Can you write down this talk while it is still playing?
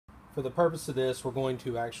for the purpose of this, we're going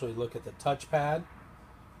to actually look at the touchpad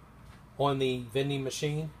on the vending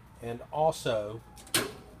machine and also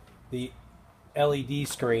the LED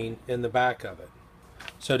screen in the back of it.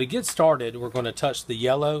 So to get started, we're going to touch the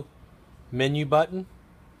yellow menu button,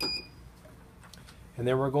 and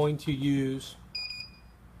then we're going to use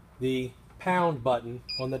the pound button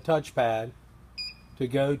on the touchpad to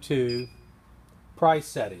go to price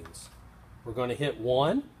settings. We're going to hit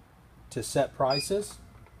 1 to set prices.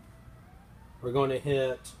 We're going to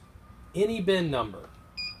hit any bin number.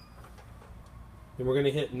 Then we're going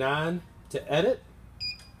to hit 9 to edit.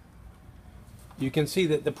 You can see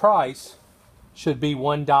that the price should be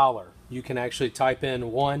 $1. You can actually type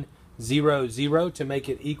in 100 to make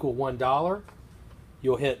it equal $1.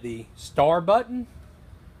 You'll hit the star button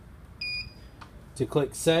to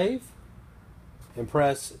click save and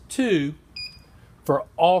press 2 for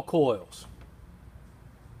all coils.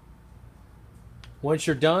 Once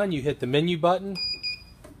you're done, you hit the menu button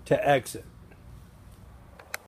to exit.